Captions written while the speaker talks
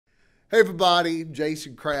Hey everybody,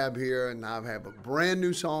 Jason Crabb here, and I have a brand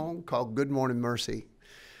new song called Good Morning Mercy.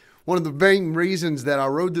 One of the main reasons that I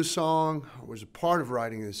wrote this song, or was a part of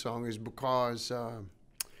writing this song, is because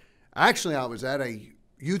actually I was at a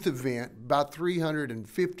youth event, about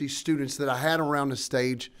 350 students that I had around the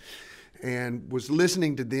stage, and was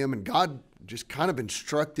listening to them, and God just kind of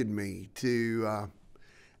instructed me to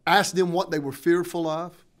ask them what they were fearful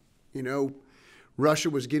of. You know, Russia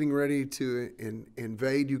was getting ready to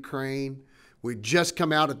invade Ukraine. We'd just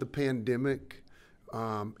come out of the pandemic.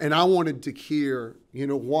 And I wanted to hear, you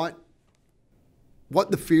know, what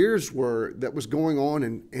the fears were that was going on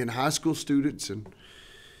in high school students. And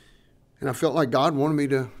I felt like God wanted me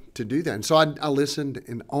to do that. And so I listened,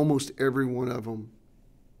 and almost every one of them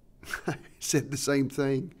said the same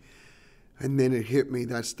thing. And then it hit me.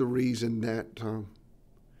 That's the reason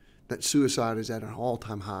that suicide is at an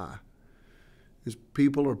all-time high. Is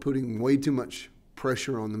people are putting way too much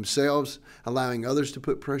pressure on themselves, allowing others to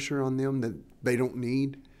put pressure on them that they don't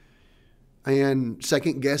need, and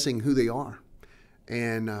second guessing who they are.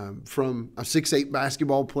 And from a 6'8"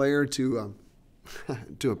 basketball player to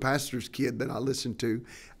a pastor's kid that I listened to,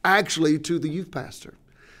 actually to the youth pastor,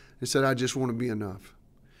 they said, I just want to be enough.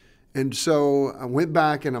 And so I went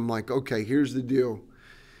back and I'm like, okay, here's the deal.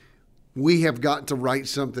 We have got to write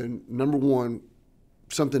something, number one,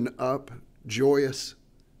 something up, joyous,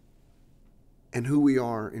 and who we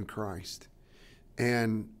are in Christ.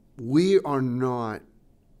 And we are not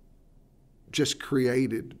just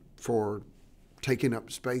created for taking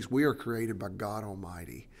up space. We are created by God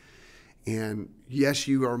Almighty. And yes,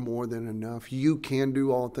 you are more than enough. You can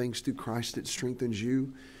do all things through Christ that strengthens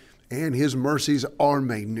you. And His mercies are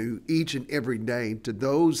made new each and every day to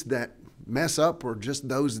those that mess up, or just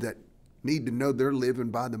those that need to know they're living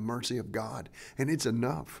by the mercy of God. And it's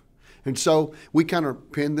enough. And so we kind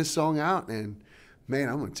of penned this song out, and man,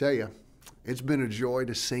 I'm going to tell you, it's been a joy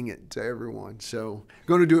to sing it to everyone. So I'm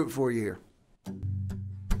going to do it for you here.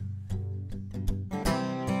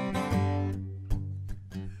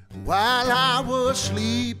 While I was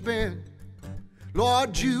sleeping,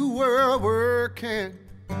 Lord, you were working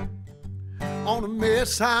on a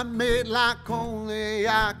mess I made like only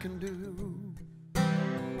I can do.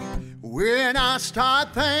 When I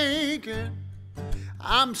start thinking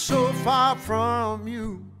I'm so far from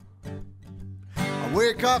you, I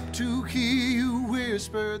wake up to hear you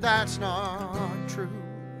whisper that's not true.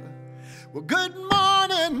 Well, good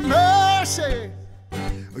morning, mercy.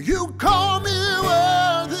 You call me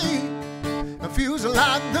worthy. It feels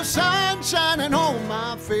like the sun shining on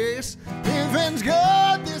my face. Living's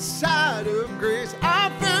good this side of grace. I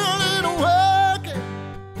feel it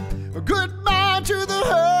working. Goodbye to the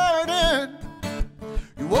hurting.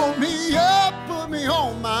 You woke me up, put me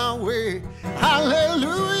on my way.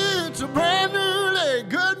 Hallelujah, it's a brand new day.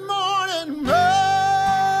 Good morning,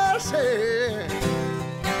 mercy.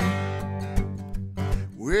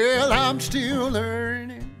 Well, I'm still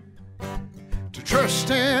learning to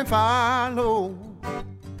trust and follow.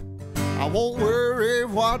 I won't worry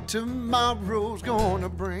what tomorrow's gonna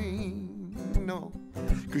bring, no,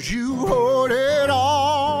 'cause you hold it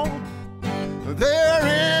all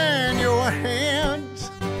there in your hands.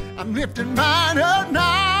 I'm lifting mine up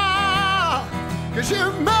now, 'cause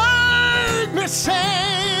you make me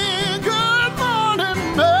sing. Good morning,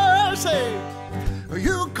 mercy.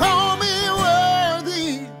 You call me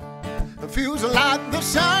worthy. It feels like the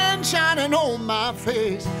sun shining on my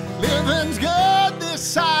face. Living's good this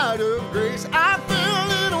side of grace. I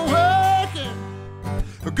feel it working.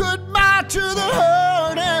 Goodbye to the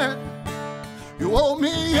hurting. You woke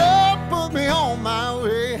me up, put me on my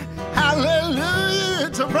way. Hallelujah,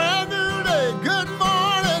 it's a brand new day. Good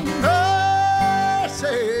morning, mercy.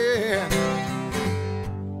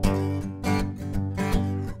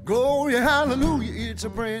 Glory, hallelujah, it's a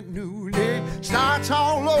brand new day. Starts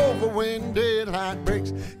all over when daylight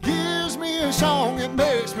breaks. Gives me a song that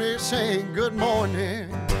makes me sing. Good morning,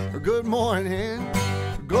 good morning.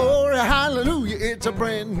 Glory, hallelujah, it's a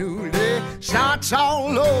brand new day. Starts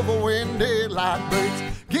all over when daylight breaks.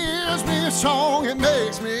 Gives me a song that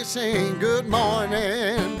makes me sing. Good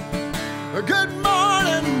morning, good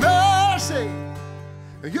morning, mercy.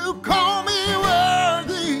 You call me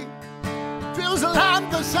worthy. Feels like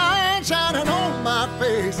the sun shining on my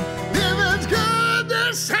face. Living's good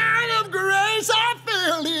this side of grace. I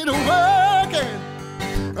feel it working.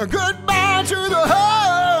 Goodbye to the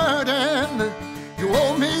hurting. You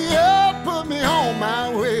woke me up, put me on my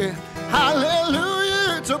way.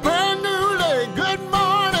 Hallelujah, it's a brand new day. Good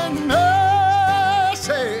morning,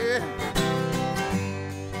 mercy.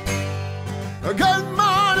 Good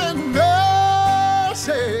morning, mercy.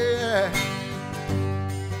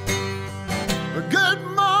 Good